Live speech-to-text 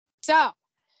So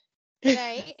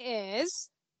today is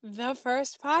the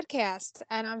first podcast,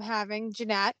 and I'm having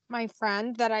Jeanette, my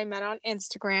friend that I met on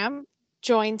Instagram,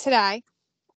 join today.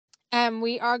 And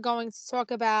we are going to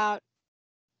talk about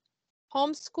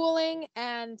homeschooling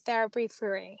and therapy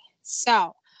free.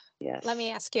 So let me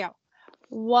Yes. ask you,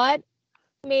 what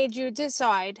made you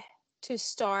decide to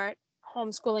start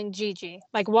homeschooling Gigi?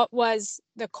 Like, what was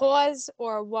the cause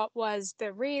or what was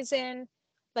the reason?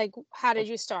 Like, how did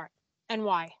you start and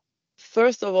why?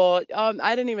 First of all,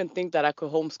 I didn't even think that I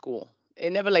could homeschool.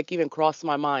 It never like even crossed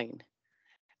my mind.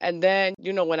 And then,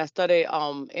 when I started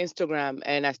Instagram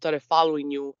and I started following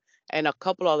you and a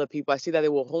couple other people, I see that they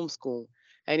were homeschool.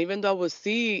 And even though I would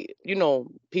see,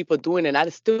 people doing it,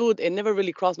 it never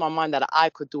really crossed my mind that I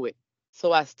could do it.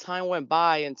 So as time went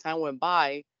by and time went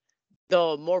by,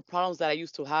 the more problems that I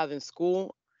used to have in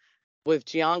school with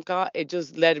Gianca, it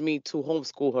just led me to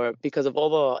homeschool her because of all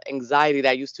the anxiety that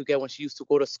I used to get when she used to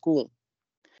go to school.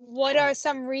 What are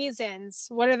some reasons?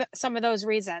 What are some of those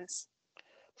reasons?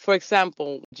 For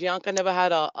example, Gianca never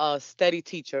had a steady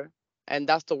teacher, and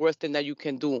that's the worst thing that you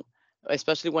can do,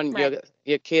 especially when Right,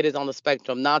 your kid is on the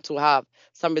spectrum, not to have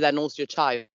somebody that knows your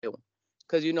child.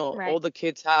 Because all right. the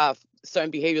kids have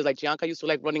certain behaviors. Like Gianca used to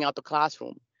like running out the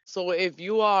classroom. So if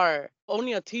you are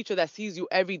only a teacher that sees you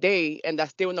every day and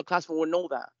that's there in the classroom will know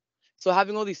that. So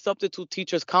having all these substitute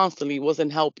teachers constantly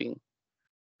wasn't helping.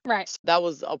 Right. That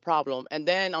was a problem. And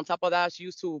then on top of that, she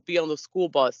used to be on the school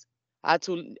bus. I had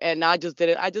to, and I just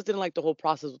didn't like the whole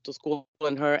process with the school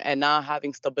and her and not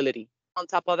having stability. On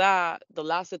top of that, the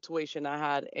last situation I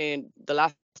had and the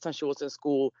last time she was in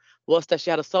school was that she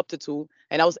had a substitute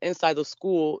and I was inside the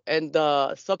school and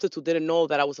the substitute didn't know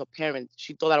that I was a parent.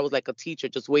 She thought that I was like a teacher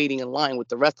just waiting in line with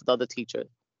the rest of the other teachers.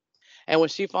 And when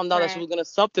she found out that she Right. was going to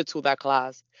substitute that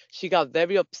class, she got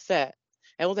very upset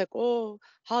and was like, "Oh,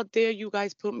 how dare you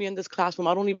guys put me in this classroom?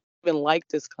 I don't even like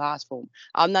this classroom.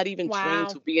 I'm not even trained to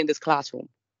Wow. be in this classroom."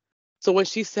 So when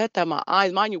she said that, my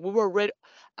eyes, mind you, we were ready.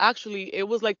 Actually, it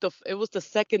was the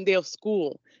second day of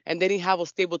school, and they didn't have a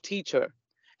stable teacher,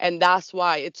 and that's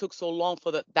why it took so long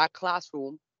for that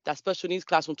classroom, that special needs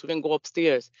classroom, to even go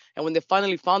upstairs. And when they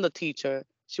finally found the teacher,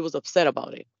 she was upset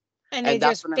about it, And they and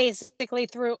that's just when basically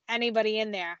threw anybody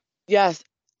in there. yes,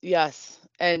 yes.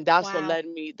 And that's what Wow. led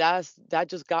me. That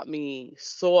just got me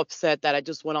so upset that I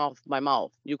just went off my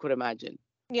mouth. You could imagine.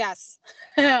 Yes.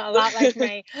 A lot like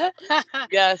me.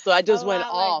 Yeah, so I A just went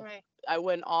lot like off. me. I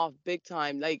went off big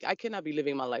time. Like I cannot be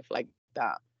living my life like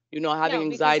that. Having No,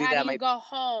 because anxiety how do that you my go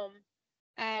home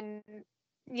and,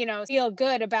 feel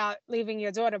good about leaving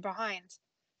your daughter behind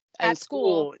in at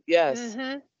school? school, yes,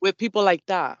 Mhm. with people like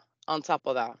that on top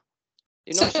of that.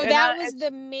 So And that was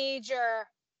the major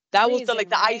that was the like reason,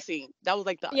 the right? icing. That was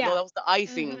like the no, Yeah. that was the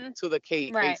icing Mhm. to the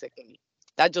cake, Right. basically.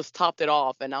 That just topped it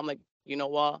off, and I'm like, you know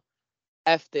what?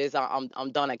 F this. I'm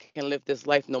done. I can't live this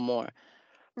life no more.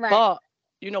 Right. But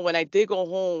when I did go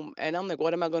home, and I'm like,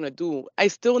 what am I gonna do? I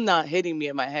still not hitting me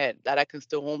in my head that I can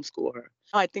still homeschool her.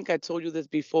 I think I told you this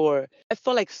before. I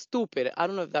felt like stupid. I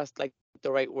don't know if that's like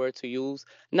the right word to use.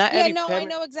 Not every Yeah, no, parent.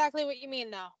 I know exactly what you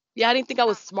mean though. Yeah, I didn't think I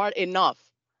was Uh, smart enough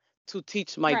to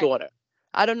teach my right. daughter.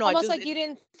 I don't know. I Almost just like you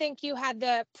didn't think you had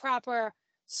the proper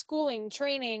schooling,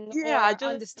 training, yeah, I or just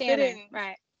didn't. understanding.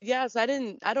 Right. Yes, I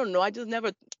didn't. I don't know. I just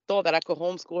never thought that I could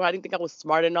homeschool her. I didn't think I was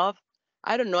smart enough.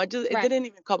 I don't know. It Right. didn't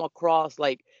even come across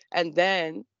like. And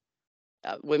then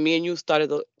when me and you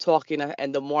started talking,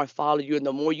 and the more I follow you, and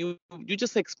the more you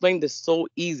just explained this so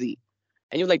easy,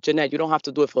 and you're like, Jeanette, you don't have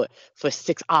to do it for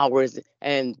 6 hours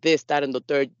and this, that, and the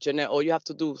third. Jeanette, all you have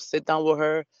to do is sit down with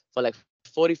her for like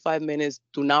 45 minutes.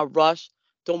 Do not rush.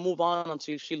 Don't move on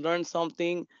until she learns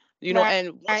something. Right.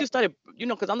 And once you started,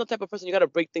 because I'm the type of person you got to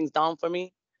break things down for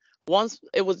me. Once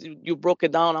it was you broke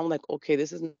it down, I'm like, okay,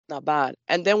 this is not bad.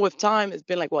 And then with time, it's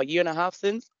been like what, year and a half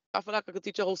since. I feel like I could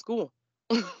teach a whole school.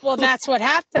 Well, that's what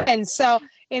happens. So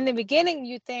in the beginning,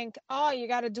 you think, oh, you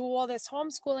got to do all this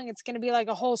homeschooling. It's going to be like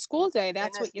a whole school day. And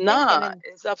That's what it's you're thinking. not. And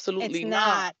It's it's absolutely not.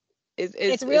 not. It's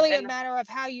It's it's really a and matter of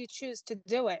how you choose to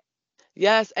do it.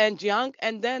 yes, and Jiang,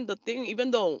 and then the thing,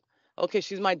 even though okay,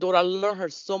 she's my daughter, I learn her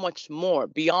so much more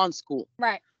beyond school.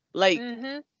 Right. Like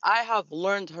Mm-hmm. I have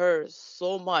learned her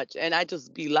so much, and I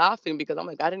just be laughing because I'm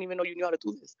like, I didn't even know you knew how to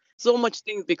do this. So much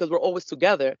things because we're always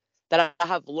together that I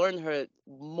have learned her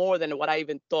more than what I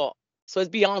even thought. So it's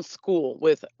beyond school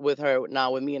with her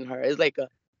now, with me and her. It's like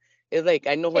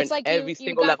I know her in It's like every you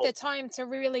single got level. the time to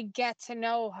really get to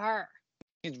know her.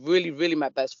 She's really, really my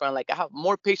best friend. Like I have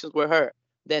more patience with her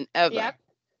than Yep. ever.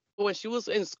 When she was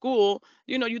in school,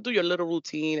 you do your little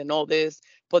routine and all this,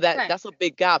 but that Right. that's a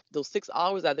big gap. Those 6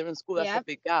 hours that they're in school, that's a Yep.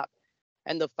 big gap.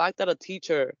 And the fact that a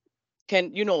teacher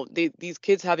can, these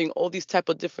kids having all these type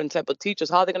of different type of teachers,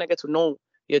 how are they going to get to know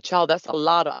your child? That's a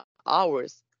lot of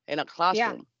hours in a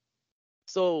Yeah. classroom.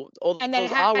 So all those And then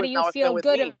hours how do now are you spent with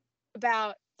feel me. good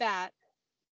about that?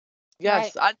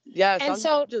 Right. Yes, And I'm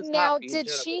so just now, happy in did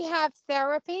she general. have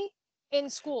therapy in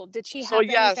school? Did she So have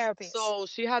any yes, therapies? so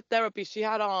she had therapy. She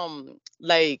had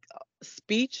like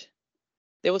speech.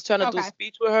 They was trying to do Okay.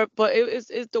 speech with her, but it's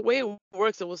the way it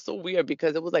works. It was so weird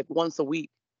because it was like once a week.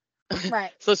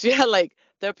 Right. So she had like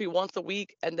therapy once a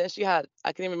week, and then she had,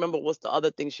 I can't even remember what's the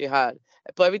other thing she had,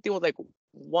 but everything was like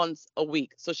once a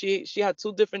week. So she had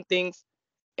two different things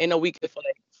in a week for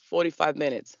like 45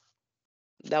 minutes.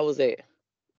 That was it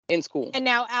in school. And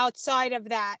now outside of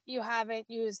that, you haven't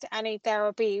used any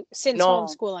therapy since No,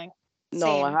 homeschooling.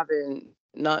 no, I Same. haven't.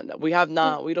 Not we have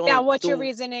not. We Now, don't what's your do.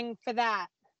 reasoning for that?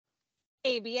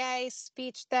 ABA,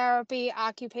 speech therapy,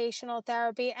 occupational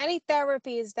therapy, any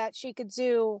therapies that she could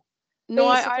do No,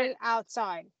 I basically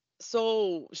outside.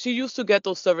 so she used to get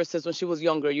those services when she was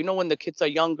younger. You know, when the kids are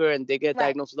younger and they get Right.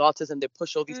 diagnosed with autism, they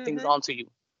push all these things Mm-hmm. onto you.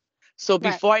 So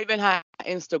Right. before I even had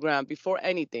Instagram, before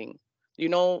anything, you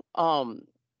know,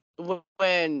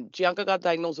 when Gianca got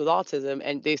diagnosed with autism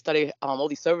and they started all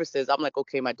these services, I'm like,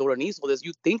 okay, my daughter needs all this.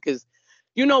 You think is,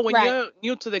 when Right. you're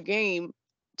new to the game,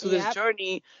 to this Yep.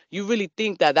 journey, you really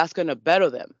think that that's gonna better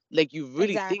them. Like you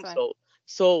really think Exactly. so.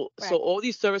 So Right. all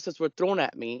these services were thrown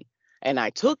at me, and I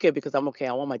took it because I'm okay.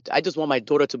 I just want my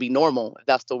daughter to be normal. If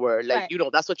that's the word. Like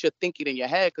Right. that's what you're thinking in your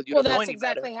head because you Well, don't know that's any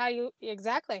better. exactly how you,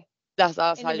 exactly. That's In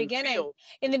how the you beginning. feel.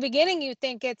 In the beginning, you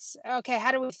think it's okay,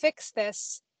 how do we fix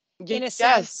this? In a Yes,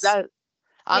 sense. that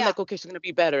I'm Yeah. like, okay, she's gonna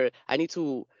be better. I need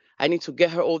to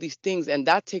get her all these things, and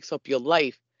that takes up your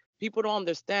life. People don't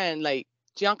understand. Like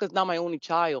Gianca's not my only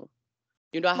child.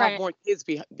 I have Right. more kids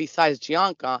besides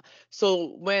Gianca.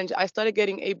 So when I started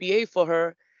getting ABA for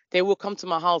her, they would come to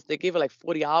my house. They gave her like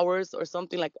 40 hours or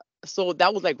something like. So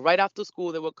that was like right after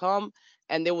school. They would come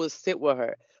and they would sit with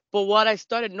her. But what I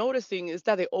started noticing is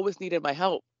that they always needed my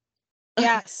help.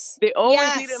 Yes. They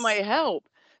always needed my Yes. help.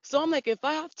 So I'm like, if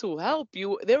I have to help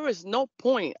you, there is no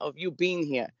point of you being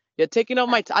here. You're taking up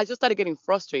my Right. time. I just started getting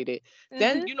frustrated.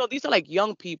 Then, Mm-hmm. these are like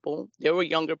young people. They were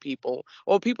younger people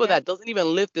or people Yep. that doesn't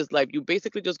even live this life. You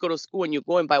basically just go to school and you're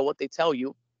going by what they tell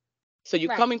you. So you're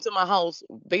Right. coming to my house,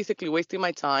 basically wasting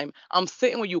my time. I'm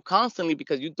sitting with you constantly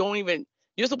because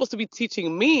you're supposed to be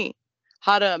teaching me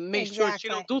how to make sure she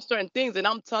don't Exactly. do certain things. And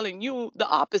I'm telling you the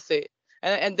opposite.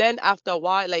 And then after a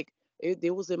while, like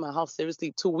they was in my house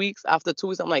seriously 2 weeks. After 2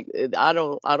 weeks, I'm like,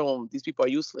 these people are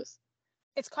useless.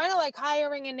 It's kind of like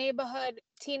hiring a neighborhood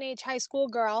teenage high school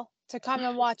girl to come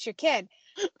and watch your kid.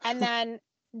 And then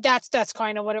that's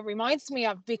kind of what it reminds me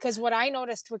of, because what I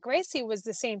noticed with Gracie was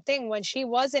the same thing when she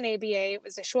was in ABA. It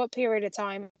was a short period of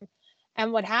time,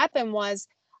 and what happened was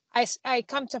I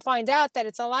come to find out that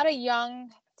it's a lot of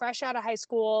young, fresh out of high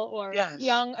school or Yes.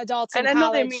 young adults in And I know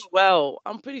they mean college. well.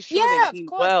 I'm pretty sure they Yeah, of mean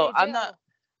course well. they do,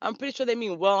 I'm pretty sure they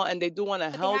mean well and they do want to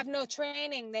but they help. have no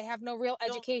training, they have no real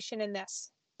education in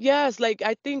this. Yes, like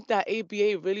I think that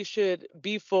ABA really should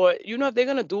be for, if they're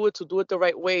gonna do it to do it the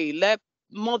right way. Let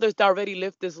mothers that already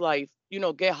live this life,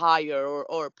 get higher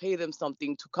or pay them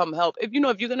something to come help. If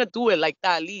you're gonna do it like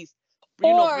that, at least,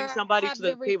 bring Or somebody to have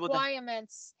the the table that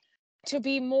requirements to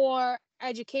be more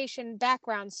education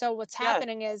background. So what's yes,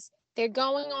 happening is they're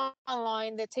going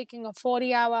online, they're taking a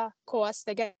 40-hour course,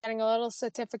 they're getting a little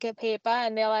certificate paper,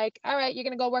 and they're like, all right, you're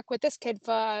going to go work with this kid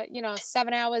for,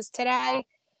 7 hours today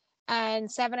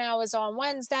and 7 hours on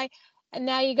Wednesday. And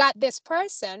now you got this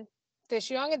person, this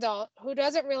young adult, who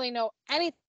doesn't really know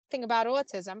anything about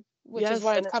autism, which is yes,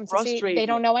 what and I've it's come to see. They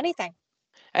don't frustrating. know anything.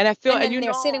 And I feel, And and then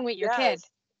they're sitting with your kid. yes,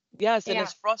 yes, and Yeah.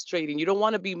 it's frustrating. You don't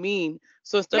want to be mean.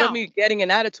 So instead of No. me getting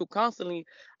an attitude constantly,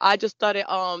 I just started,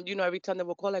 every time they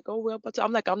would call, like, oh, well, but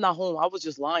I'm like, I'm not home. I was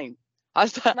just lying. I,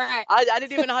 sta- Right. I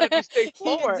didn't even know how to be You're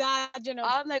straightforward. dodging them.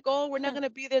 I'm like, oh, we're not gonna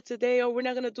be there today, or we're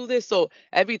not gonna do this. So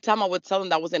every time I would tell them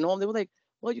that I wasn't home, they were like,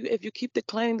 well, if you keep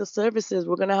declining the services,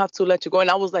 we're gonna have to let you go. And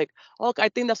I was like, okay, I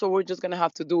think that's what we're just gonna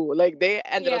have to do. Like they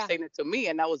ended up Yeah. saying it to me,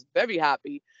 and I was very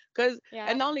happy because,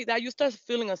 and Yeah. not only that, you start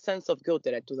feeling a sense of guilt.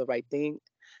 Did I do the right thing?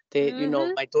 That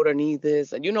Mm-hmm. my daughter needs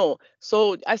this, and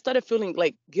so I started feeling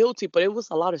like guilty, but it was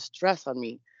a lot of stress on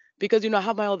me because I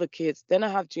have my other kids, then I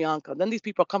have Gianca, then these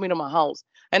people are coming to my house,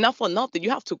 and not for nothing, you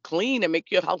have to clean and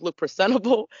make your house look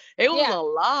presentable. It was a Yeah.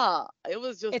 lot. It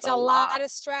was just It's a a lot. lot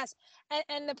of stress.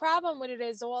 And the problem with it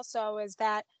is also is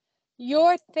that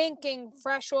you're thinking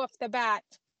fresh off the bat,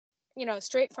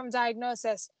 straight from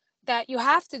diagnosis, that you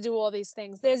have to do all these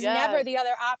things. There's never Yes, the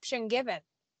other option given.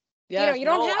 yes, You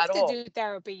don't no, have at to all. do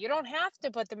therapy. You don't have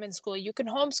to put them in school. You can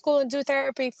homeschool and do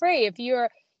therapy free if you're,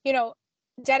 you know,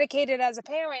 dedicated as a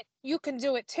parent, you can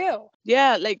do it too.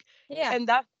 Yeah, like, Yeah. and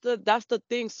that's the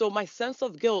thing. So my sense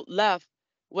of guilt left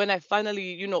when I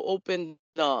finally, opened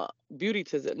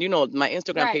beautytism, my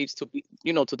Instagram Right. page to be,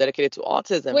 to dedicate it to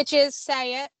autism. Which is,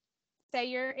 say it. Say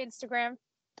your Instagram.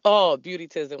 Oh,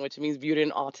 beautytism, which means beauty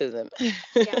and autism.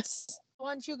 Yes.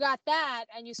 Once you got that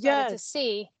and you started to Yes.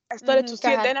 see. I started to Go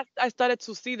see, and ahead. then I started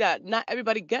to see that not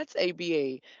everybody gets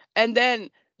ABA. And then,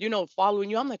 following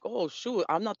you, I'm like, oh shoot,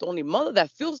 I'm not the only mother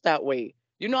that feels that way.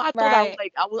 I thought I was Right.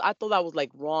 like, I thought I was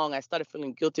like wrong. I started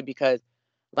feeling guilty because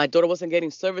my daughter wasn't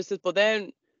getting services. But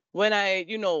then when I,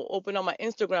 opened up my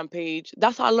Instagram page,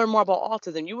 that's how I learned more about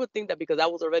autism. You would think that because I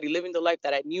was already living the life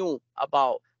that I knew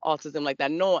about autism like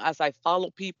that. No, as I follow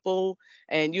people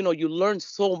and you learn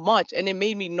so much, and it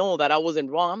made me know that I wasn't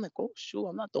wrong. I'm like, oh shoot,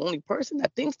 I'm not the only person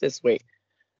that thinks this way.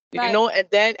 Right.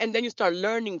 And then you start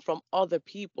learning from other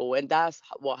people, and that's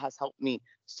what has helped me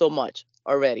so much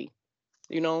already.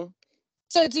 You know,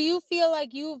 So do you feel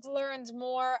like you've learned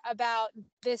more about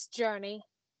this journey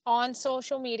on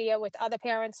social media with other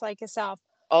parents like yourself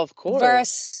of course.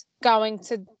 versus going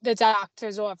to the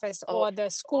doctor's office Oh, or the oh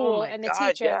school my and the God,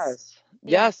 teachers? yes.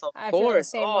 Yeah, Yes, of I feel the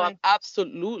course. same Oh, way.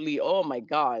 absolutely. Oh my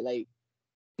God. Like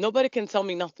nobody can tell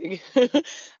me nothing.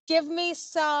 Give me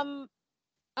some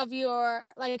of your,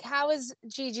 like, how is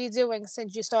Gigi doing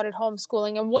since you started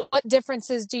homeschooling, and what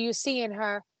differences do you see in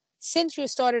her since you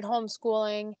started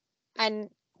homeschooling and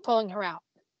pulling her out?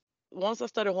 Once I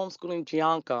started homeschooling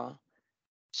Gianca,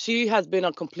 she has been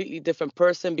a completely different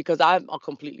person because I'm a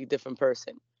completely different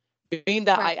person. Being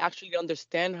that I Right. actually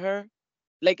understand her,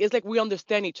 like it's like we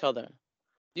understand each other.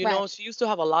 Right. She used to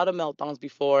have a lot of meltdowns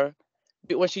before,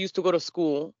 when she used to go to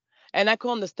school, and I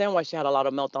could understand why she had a lot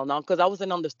of meltdowns now because I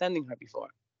wasn't understanding her before.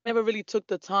 Never really took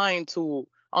the time to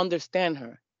understand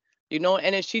her,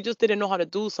 and if she just didn't know how to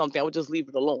do something, I would just leave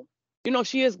it alone.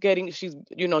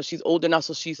 She's older now,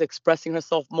 so she's expressing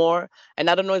herself more.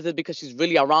 And I don't know, is it because she's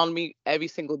really around me every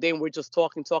single day and we're just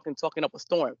talking, talking, talking up a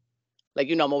storm. Like,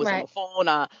 I'm always on the Right. phone.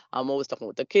 I'm always talking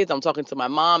with the kids. I'm talking to my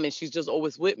mom, and she's just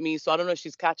always with me. So I don't know if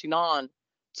she's catching on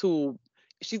to.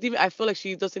 I feel like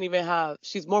she doesn't even have.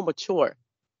 She's more mature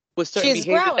with certain She's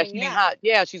behaviors that growing. she didn't Yeah. have.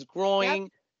 Yeah, she's Yep.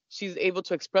 growing. She's able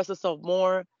to express herself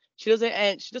more. She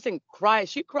doesn't cry.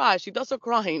 She cries. She does her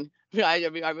crying. Yeah, I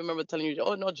remember telling you,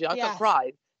 oh no, Gianca Yes.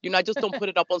 cried. I just don't put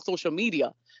it up on social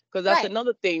media because that's Right.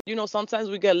 another thing. Sometimes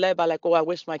we get led by like, oh, I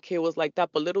wish my kid was like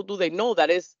that, but little do they know that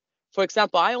is, for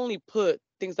example, I only put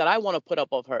things that I want to put up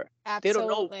of her. They don't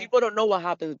know. Absolutely. People don't know what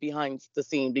happens behind the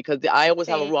scene because I always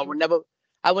have a rule. Same.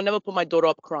 I would never put my daughter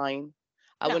up crying.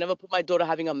 I No. would never put my daughter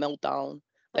having a meltdown.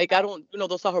 Like I Right. don't,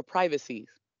 those are her privacies.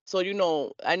 So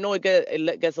I know it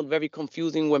gets very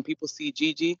confusing when people see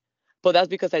Gigi, but that's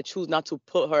because I choose not to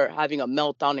put her having a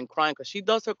meltdown and crying because she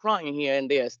does her crying here and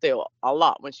there still a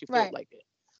lot when she feels Right. like it.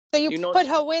 So you You know, put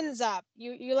her wins up.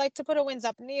 You like to put her wins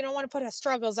up, and you don't want to put her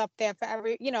struggles up there for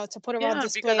to put her on yeah, because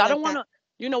display I like don't want that.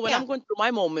 to. When Yeah. I'm going through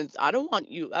my moments, I don't want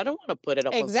to put it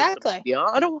up on social Exactly. media.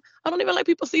 I don't even like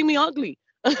people see me ugly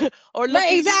or Right.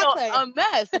 looking, Exactly. a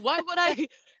mess. Why would I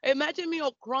imagine me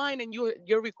all crying and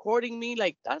you're recording me?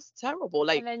 Like that's terrible.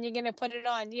 Like And then you're gonna put it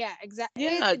on. Yeah. Exactly.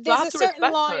 yeah, so I There's have a to certain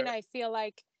respect line her. I feel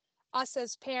like us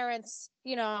as parents,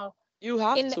 You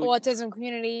have in the to. autism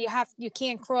community, you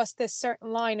can't cross this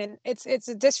certain line, and it's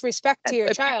a disrespect to your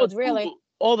And people child, really. do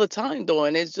all the time though,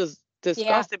 and it's just Yeah.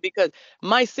 disgusting because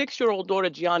my 6-year-old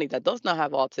daughter Gianni that does not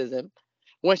have autism,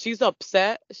 when she's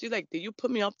upset, she's like, "Did you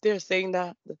put me up there saying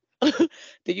that?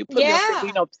 Did you put me up there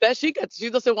being Yeah. upset?" She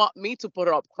doesn't want me to put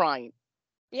her up crying.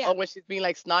 Yeah. Or when she's being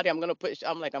like snotty, I'm gonna put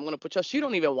you. She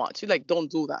don't even want. She's like,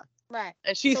 "Don't do that." Right.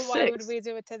 And she's So why would 6. we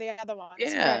do it to the other ones?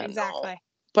 Right. Yeah, no. Exactly.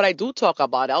 But I do talk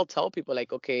about it. I'll tell people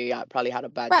like, "Okay, I probably had a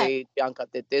bad Right. day. Bianca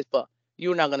did this, but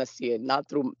you're not gonna see it. Not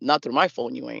through my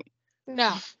phone. You ain't."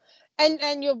 No. And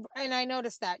I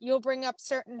noticed that you'll bring up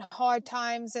certain hard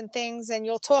times and things, and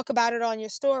you'll talk about it on your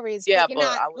stories, Yeah, but you're but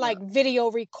not I would like not. video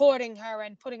recording her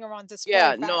and putting her on display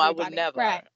Yeah, for no, I would everybody.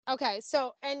 Right. never. Okay.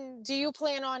 So, and do you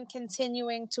plan on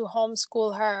continuing to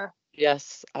homeschool her?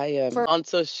 Yes, I am.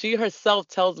 Until she herself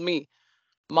tells me,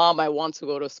 "Mom, I want to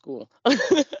go to school."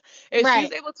 If she's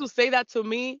Right. able to say that to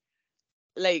me,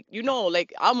 like,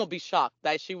 like I'm gonna be shocked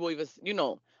that she will even,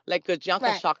 like, 'cause Bianca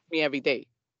Right. shocks me every day.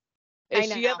 If I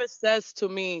she know. ever says to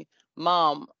me,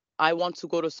 "Mom, I want to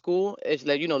go to school," it's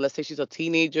like, let's say she's a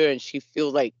teenager and she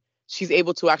feels like she's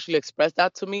able to actually express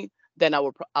that to me, then I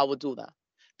would do that.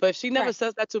 But if she never Right.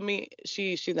 says that to me,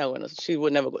 she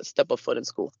would never step a foot in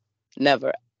school.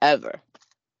 Never, ever.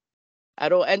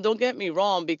 And don't get me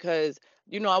wrong, because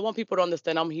I want people to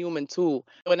understand I'm human too.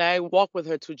 When I walk with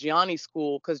her to Gianni's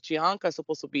school, because Gianca is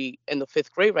supposed to be in the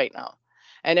 5th grade right now.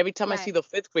 And every time I see Right. the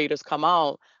fifth graders come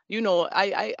out,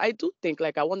 I do think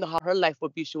like I wonder how her life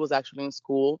would be if she was actually in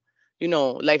school.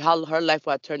 Like how her life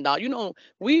would have turned out.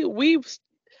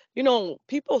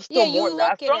 People Yeah, still you more as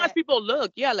look at strong as it. people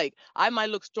look. Yeah, like I might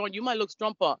look strong, you might look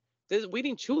strong, but we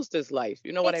didn't choose this life.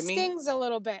 You know what It I mean? stings a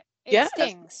little bit. It Yes,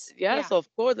 stings. yes, Yeah. of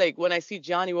course. Like when I see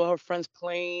Johnny with her friends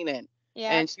playing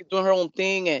Yep. and she's doing her own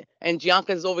thing and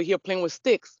Gianca's over here playing with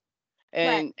sticks. Right.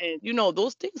 And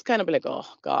those things kind of be like, oh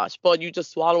gosh, but you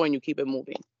just swallow and you keep it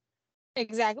moving.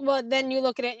 Exactly. Well, then you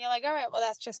look at it and you're like, all right, well,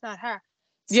 that's just not her.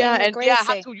 Yeah, Same with and yeah, I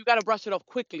have Gracie. to. You gotta brush it off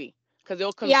quickly because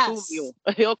it'll consume Yes. you.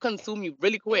 It'll consume you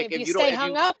really quick If you stay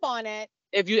hung up on it,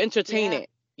 if you entertain yeah, it.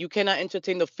 You cannot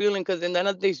entertain the feeling because then the end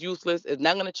of the day it's useless. It's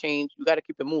not gonna change. You gotta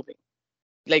keep it moving.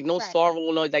 Like no right.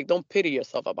 sorrow, no, like don't pity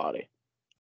yourself about it.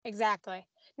 Exactly.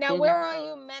 Now, where Hmm. are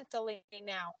you mentally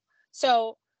now?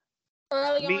 So,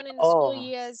 early Me, on in the school oh,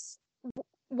 years,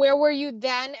 where were you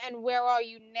then and where are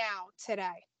you now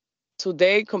today?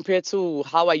 today compared to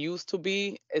how I used to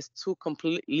be is two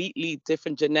completely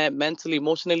different, Jeanette, mentally,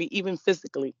 emotionally, even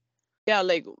physically. Yeah,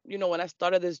 like, when I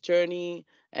started this journey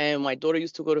and my daughter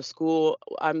used to go to school,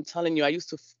 I'm telling you,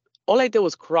 all I did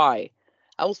was cry.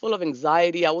 I was full of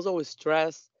anxiety. I was always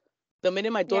stressed. The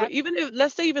minute my daughter, Yep. even if,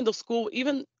 let's say, even the school,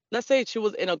 even let's say she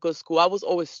was in a good school, I was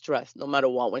always stressed no matter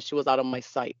what when she was out of my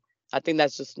sight. I think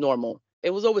that's just normal.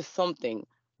 It was always something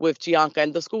with Gianca,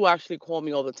 and the school actually called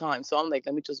me all the time. So I'm like,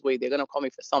 let me just wait. They're going to call me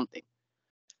for something.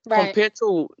 Right. Compared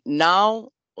to now,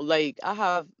 like I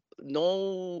have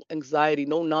no anxiety,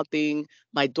 no nothing.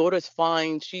 My daughter's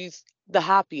fine. She's the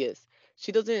happiest.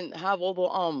 She doesn't have all the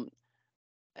all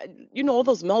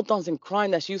those meltdowns and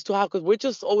crying that she used to have because we're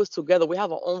just always together. We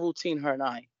have our own routine, her and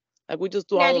I. Like we just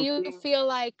do our Now, do own you thing. feel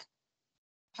like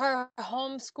her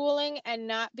homeschooling and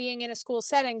not being in a school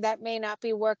setting that may not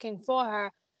be working for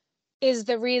her is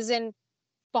the reason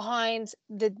behind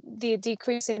the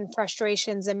decrease in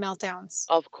frustrations and meltdowns?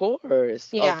 Of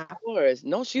course, of Yeah. course.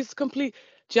 No, she's complete.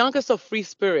 Bianca's a free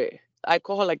spirit. I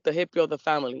call her like the hippie of the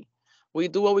family. We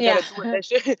do what we Yeah. gotta do, and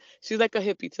then she's like a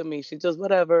hippie to me. She does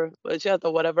whatever, but she has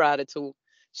the whatever attitude.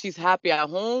 She's happy at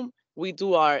home. We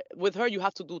do our with her. You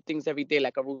have to do things every day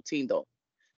like a routine, though.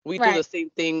 We do the Right. same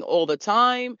thing all the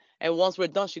time, and once we're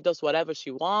done, she does whatever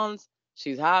she wants.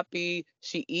 She's happy.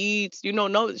 She eats.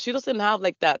 No, she doesn't have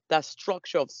like that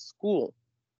structure of school.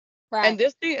 And Right.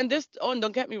 this thing, and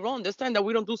don't get me wrong, this time that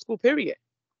we don't do school, period.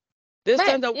 This Right.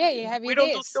 time that Yeah, you have we your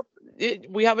don't do days. school,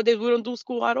 we have a day we don't do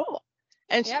school at all.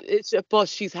 And Yep. but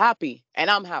she's happy, and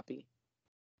I'm happy,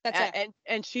 That's it.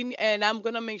 and I'm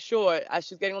gonna make sure as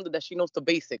she's getting older that she knows the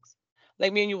basics.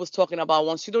 Like me and you was talking about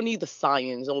once, she don't need the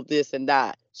science or this and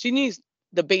that. She needs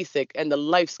the basic and the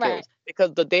life Right. skills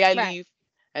because the day I Right. leave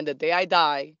and the day I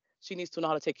die, she needs to know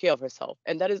how to take care of herself.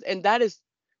 And that is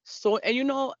so.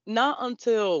 And not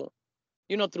until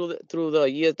through the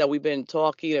years that we've been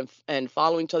talking and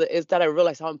following each other is that I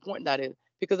realize how important that is.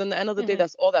 Because in the end of the day, Hmm.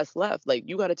 that's all that's left. Like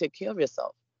you got to take care of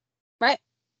yourself. Right.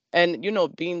 And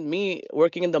being me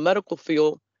working in the medical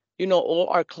field, all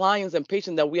our clients and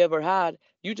patients that we ever had,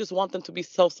 you just want them to be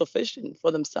self-sufficient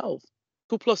for themselves.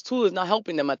 2 plus 2 is not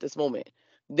helping them at this moment.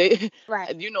 They,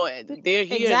 Right. they're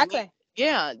here. Exactly.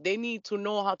 Yeah, they need to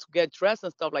know how to get dressed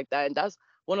and stuff like that. And that's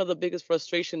one of the biggest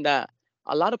frustration that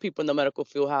a lot of people in the medical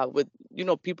field have with,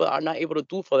 people are not able to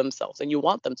do for themselves, and you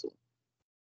want them to.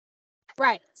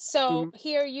 Right. So Hmm.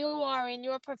 here you are in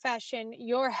your profession,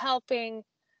 you're helping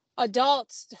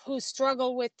adults who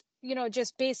struggle with,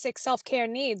 just basic self-care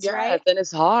needs, Yes, right? and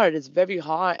it's hard. It's very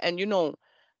hard. And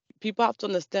people have to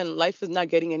understand life is not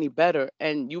getting any better,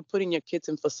 and you putting your kids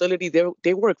in facility,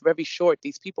 they work very short.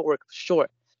 These people work short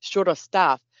of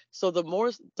staff. So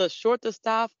the short the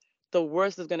staff, the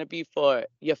worse it's going to be for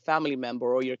your family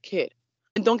member or your kid.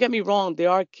 And don't get me wrong, there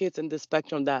are kids in this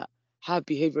spectrum that have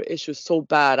behavior issues so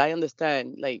bad. I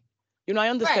understand, like, I Right.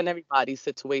 understand everybody's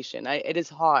situation. It is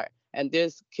hard, and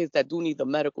there's kids that do need the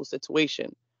medical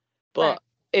situation. Right. But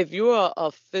if you're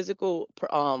a physical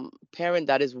parent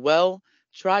that is well,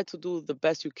 try to do the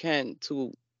best you can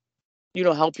to,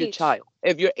 help your Teach. child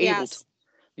if you're able to, Yes.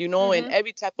 in Mhm.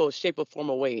 every type of shape or form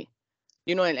or way,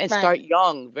 and Right. start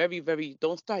young, very, very,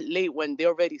 don't start late when they're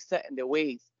already set in their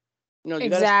ways. You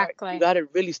Exactly. gotta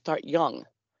really start young.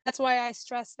 That's why I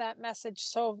stress that message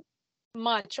so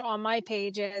much on my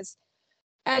page is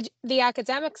the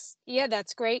academics, yeah,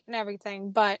 that's great and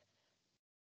everything, but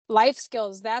life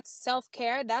skills, that's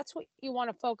self-care, that's what you want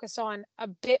to focus on a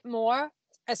bit more,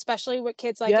 especially with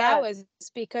kids like Yeah, ours,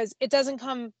 because it doesn't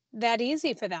come that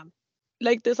easy for them.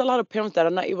 like there's a lot of parents that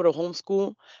are not able to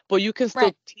homeschool, but you can Right.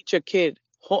 still teach your kid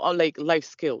like life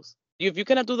skills. If you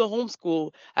cannot do the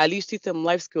homeschool, at least teach them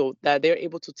life skill that they're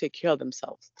able to take care of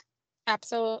themselves.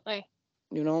 Absolutely.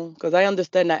 Because I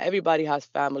understand that everybody has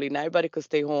family, not everybody can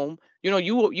stay home.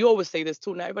 You always say this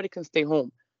too. Not everybody can stay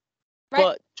home, Right.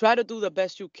 but try to do the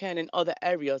best you can in other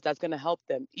areas. That's gonna help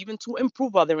them, even to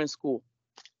improve while they're in school.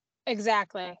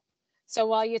 Exactly. So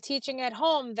while you're teaching at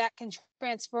home, that can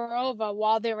transfer over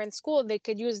while they're in school. They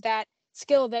could use that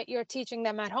skill that you're teaching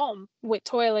them at home with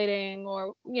toileting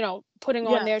or, putting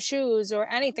on their Yes. shoes or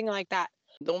anything like that.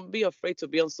 Don't be afraid to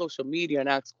be on social media and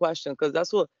ask questions, because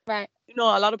that's what Right.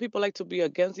 a lot of people like to be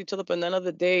against each other, but at the end of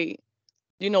the day,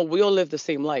 we all live the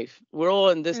same life. We're all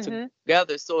in this Mhm.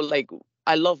 together. So like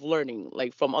I love learning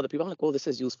like from other people. I'm like, oh, this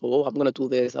is useful. Oh, I'm gonna do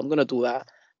this. I'm gonna do that.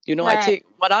 I Right. take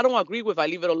what I don't agree with, I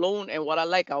leave it alone, and what I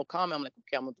like, I'll comment. I'm like,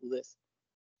 okay, I'm gonna do this.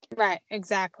 Right.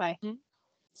 Exactly. Mhm.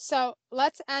 So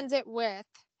let's end it with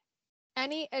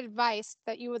any advice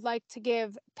that you would like to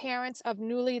give parents of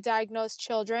newly diagnosed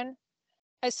children,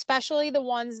 especially the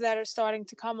ones that are starting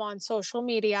to come on social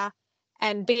media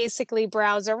and basically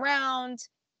browse around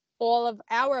all of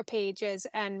our pages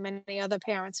and many other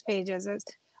parents' pages. Is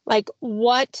like,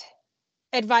 what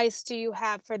advice do you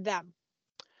have for them?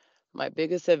 My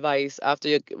biggest advice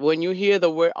after when you hear the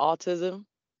word autism,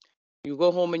 you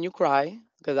go home and you cry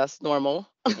because that's normal.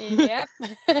 Yep.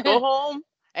 Go home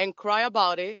and cry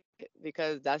about it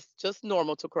because that's just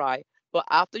normal to cry. But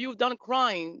after you've done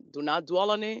crying, do not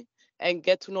dwell on it and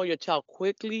get to know your child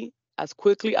quickly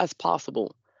as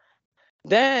possible.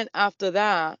 Then after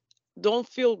that, don't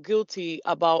feel guilty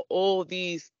about all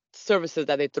these services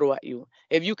that they throw at you.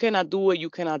 If you cannot do it, you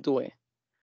cannot do it.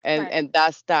 And Right. and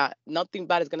that's that. Nothing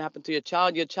bad is gonna happen to your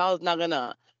child. Your child's not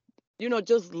gonna,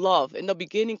 just love in the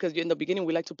beginning, because in the beginning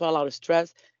we like to put a lot of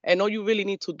stress. And all you really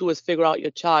need to do is figure out your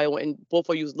child, and both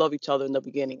of you love each other in the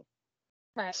beginning.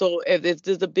 Right. So if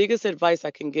there's the biggest advice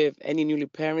I can give any newly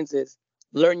parents is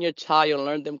learn your child,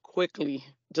 learn them quickly.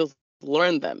 Just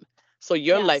learn them so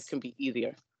your life can Yes. be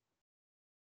easier.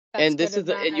 That's And good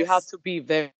and you have advice. to be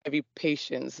very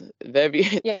patient, very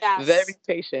very Yes.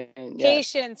 patient. Yes,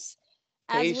 Patience.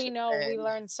 As we patient. know, we And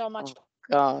learn so oh much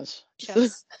gosh.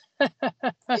 patience.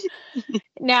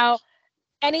 Now,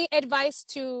 any advice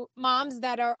to moms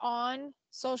that are on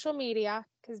social media?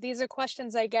 Because these are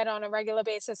questions I get on a regular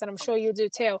basis, and I'm sure you do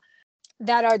too,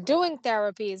 that are doing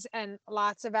therapies and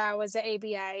lots of hours at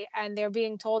ABA, and they're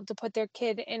being told to put their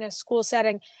kid in a school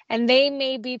setting, and they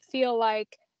maybe feel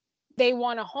like they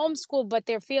want to homeschool, but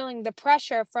they're feeling the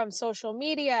pressure from social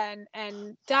media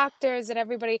and doctors and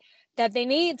everybody that they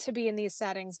need to be in these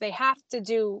settings. They have to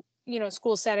do,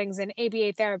 school settings and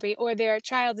ABA therapy, or their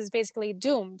child is basically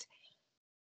doomed.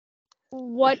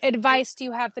 What advice do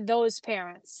you have for those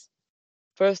parents?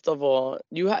 First of all,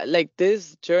 you like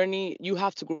this journey, you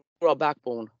have to grow a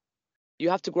backbone. You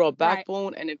have to grow a Right.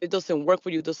 backbone, and if it doesn't work for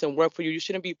you, it doesn't work for you. You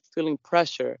shouldn't be feeling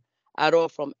pressure at all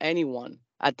from anyone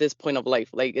at this point of life.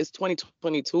 Like, it's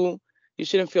 2022. You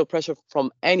shouldn't feel pressure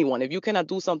from anyone. If you cannot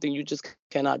do something, you just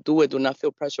cannot do it. Do not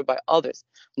feel pressure by others.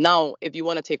 Now, if you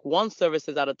want to take one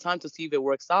services at a time to see if it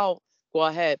works out, go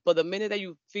ahead. But the minute that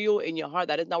you feel in your heart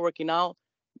that it's not working out,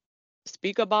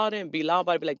 speak about it and be loud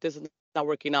about it. Be like, this is not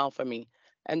working out for me.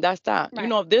 And that's that. Right.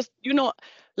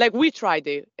 Like, we tried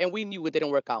it and we knew it didn't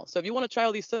work out. So if you want to try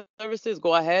all these services,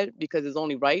 go ahead, because it's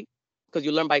only right, because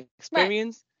you learn by Right.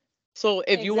 experience. So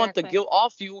if you want the guilt Exactly.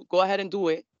 off you, go ahead and do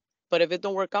it. But if it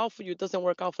don't work out for you, it doesn't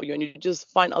work out for you. And you just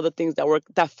find other things that work,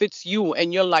 that fits you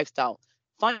and your lifestyle.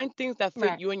 Find things that fit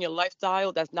Right. you and your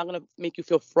lifestyle that's not going to make you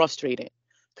feel frustrated.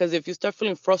 Because if you start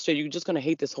feeling frustrated, you're just going to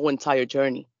hate this whole entire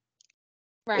journey.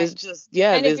 Right. It's just,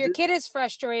 yeah, And if there's your this. kid is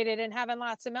frustrated and having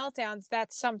lots of meltdowns,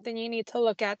 that's something you need to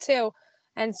look at too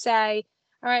and say,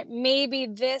 all right, maybe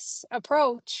this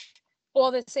approach,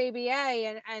 all this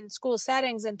ABA and school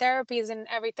settings and therapies and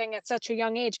everything at such a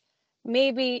young age,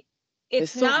 maybe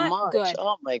It's it's so not much. good.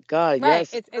 Oh my God. Right.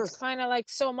 Yes. It's Yes. kind of like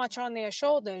so much on their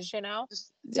shoulders. So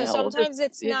Yeah. All this. sometimes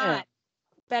it's Yeah. not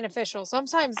beneficial.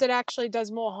 Sometimes it actually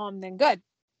does more harm than good.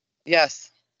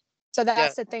 Yes. So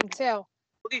that's Yes. the thing too.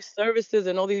 All these services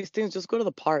and all these things, just go to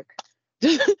the park.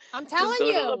 I'm Just telling go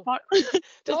to the you, park.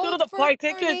 Just go go to the for park.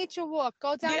 Take a your, nature walk,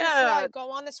 go down the yeah. slide,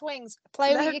 go on the swings,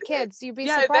 play Let with him, your kids. You'd be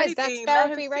yeah. If surprised. That's anything, let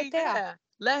him therapy right see. there. Yeah.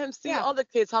 Let him see Yeah. other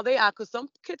kids how they act. Cause some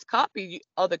kids copy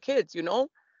other kids.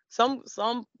 Some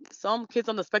kids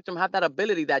on the spectrum have that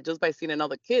ability that just by seeing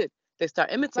another kid, they start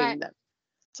Right. imitating them.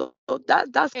 So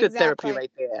that's good therapy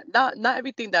right Exactly. there. Not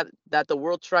everything that the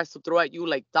world tries to throw at you,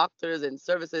 like doctors and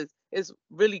services, is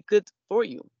really good for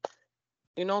you.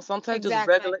 Sometimes just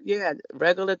Exactly.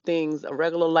 regular things, a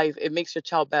regular life, it makes your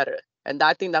child better. And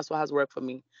I think that's what has worked for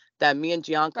me. That me and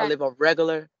Gianca Right. live a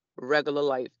regular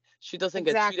life. She doesn't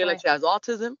get treated like Exactly. she has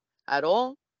autism at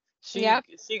all. She Yep.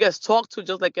 she gets talked to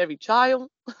just like every child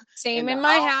in Same the in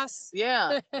my house. house.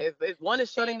 Yeah. If one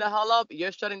is shutting Same. the hell up,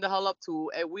 you're shutting the hell up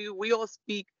too. And we all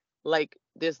speak like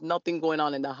there's nothing going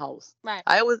on in the house. Right.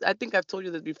 I think I've told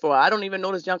you this before. I don't even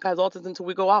notice Bianca has autism until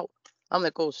we go out. I'm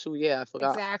like, oh shoot, yeah, I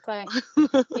forgot. Exactly.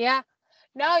 Yeah.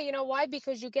 No, you know why?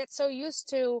 Because you get so used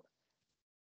to,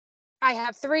 I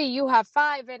have three, you have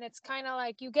five, and it's kind of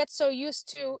like you get so used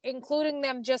to including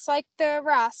them just like the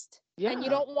rest, and you Yeah.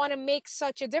 don't want to make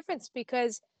such a difference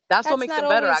because That's what that's makes not them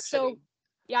better always so. actually.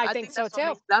 Yeah, I I think think so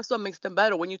too. that's what makes them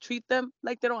better when you treat them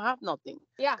like they don't have nothing.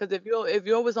 Yeah, Because if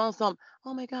you're always on some,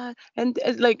 oh my god, and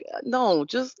it's like no,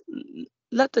 just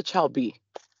let the child be.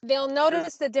 they'll 'Cause,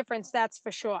 notice the difference, that's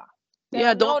for sure.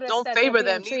 yeah, They'll don't notice don't that they're favor being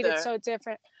them treated either. so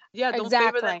different. Yeah, don't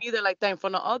favor them Exactly. either like that in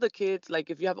front of other kids. Like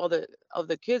if you have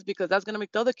other kids, because that's gonna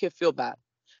make the other kid feel bad,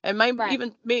 and might Right.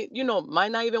 even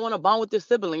might not even want to bond with their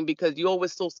sibling because you're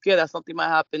always so scared that something might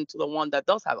happen to the one that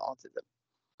does have autism.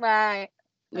 Right.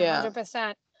 Yeah,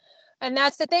 100%. And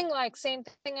that's the thing, like same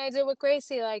thing I do with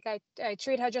Gracie. Like I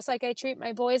treat her just like I treat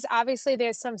my boys. Obviously,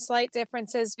 there's some slight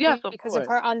differences yes, of because of course.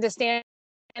 her understanding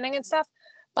and stuff.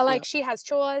 But Yeah, like she has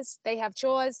chores, they have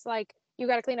chores. Like you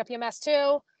got to clean up your mess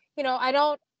too.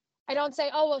 I don't say,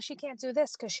 oh well, she can't do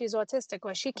this because she's autistic,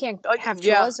 or she can't oh, have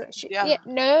yeah, chores. Or yeah.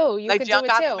 no, you Like could do Gianca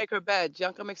it has to too. make her bed.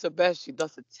 Gianca makes her bed. She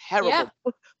does it Yeah, terrible,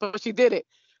 but she did it.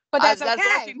 but that's As long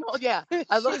as she okay. knows, yeah,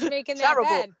 as long She's making that terrible.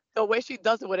 bed. The way she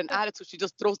does it with an attitude, she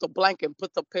just throws the blanket and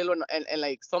puts a pillow and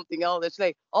like something else. And she's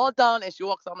like, all done. And she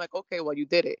walks out. I'm like, okay, well, you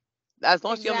did it. As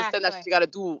long as she understands that Exactly. she got to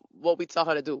do what we tell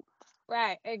her to do.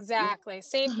 Right, exactly.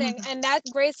 Same thing. And that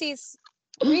Gracie's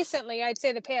recently, I'd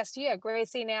say the past year,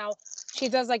 Gracie now, she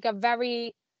does like a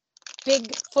very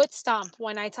big foot stomp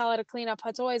when I tell her to clean up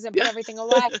her toys and put Yeah, everything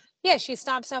away. Yeah, she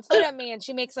stomps her foot at me and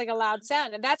she makes like a loud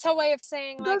sound. And that's her way of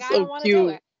saying, like, that's I don't so want to do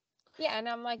cute. it. Yeah. And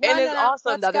I'm like, And no, it's no, no,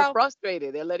 awesome let's that they're go.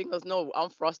 frustrated. They're letting us know I'm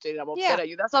frustrated. I'm upset Yeah. at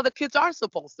you. That's how the kids are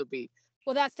supposed to be.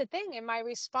 Well, that's the thing. And my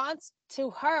response to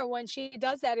her when she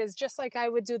does that is just like I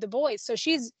would do the boys. So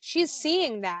she's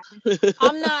seeing that.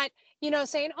 I'm not,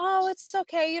 saying, "Oh, it's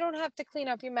okay. You don't have to clean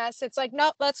up your mess." It's like,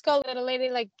 "No, let's go, little lady.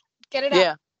 Like, get it up,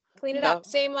 Yeah, clean it yeah, up."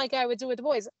 Same like I would do with the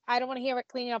boys. I don't want to hear it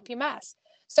cleaning up your mess.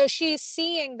 So she's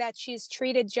seeing that she's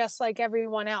treated just like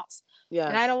everyone else,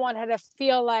 and I yes. don't want her to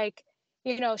feel like,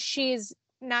 she's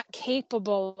not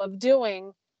capable of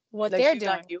doing what Like they're she's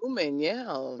not doing. human.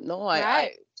 Yeah. No,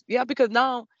 Right. yeah, because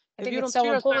now I if think you it's don't so treat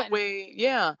her a certain important. way,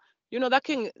 yeah, that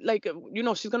can like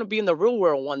she's gonna be in the real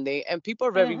world one day, and people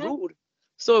are very Hmm. rude.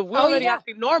 So if we're Oh already yeah.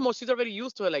 acting normal, she's already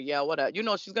used to it. Like, yeah, whatever.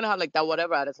 She's gonna have like that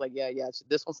whatever at it's like, yeah, yeah.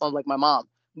 This one sounds like my mom.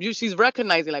 She's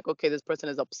recognizing like, okay, this person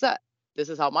is upset. This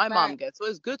is how my mom Right. gets. So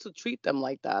it's good to treat them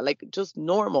like that, like just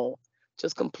normal,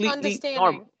 just completely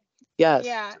normal. Understanding. Yes.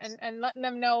 Yeah, and letting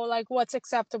them know like what's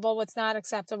acceptable, what's not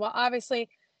acceptable. Obviously,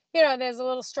 there's a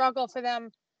little struggle for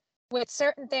them with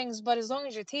certain things, but as long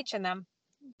as you're teaching them,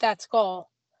 that's goal.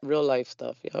 Real life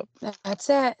stuff. Yep. That's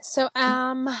it. So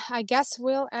I guess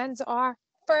we'll end our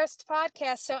first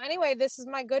podcast. So anyway, this is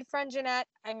my good friend Jeanette.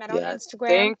 I met on Yes. Instagram.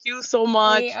 Thank you so We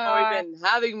much for are even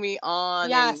having me on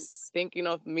and yes. thinking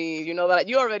of me. You know that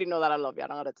you already know that I love you. I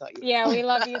don't have to tell Yeah, you. we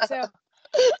love you too.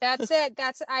 That's it.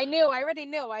 I already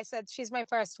knew. I said she's my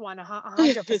first one,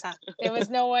 100%. There was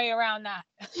no way around that.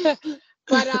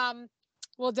 But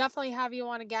we'll definitely have you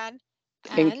on again.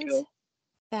 Thank And you.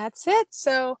 that's it.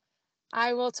 So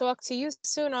I will talk to you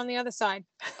soon on the other side.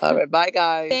 All right. Bye,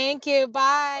 guys. Thank you.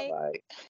 Bye Bye. bye.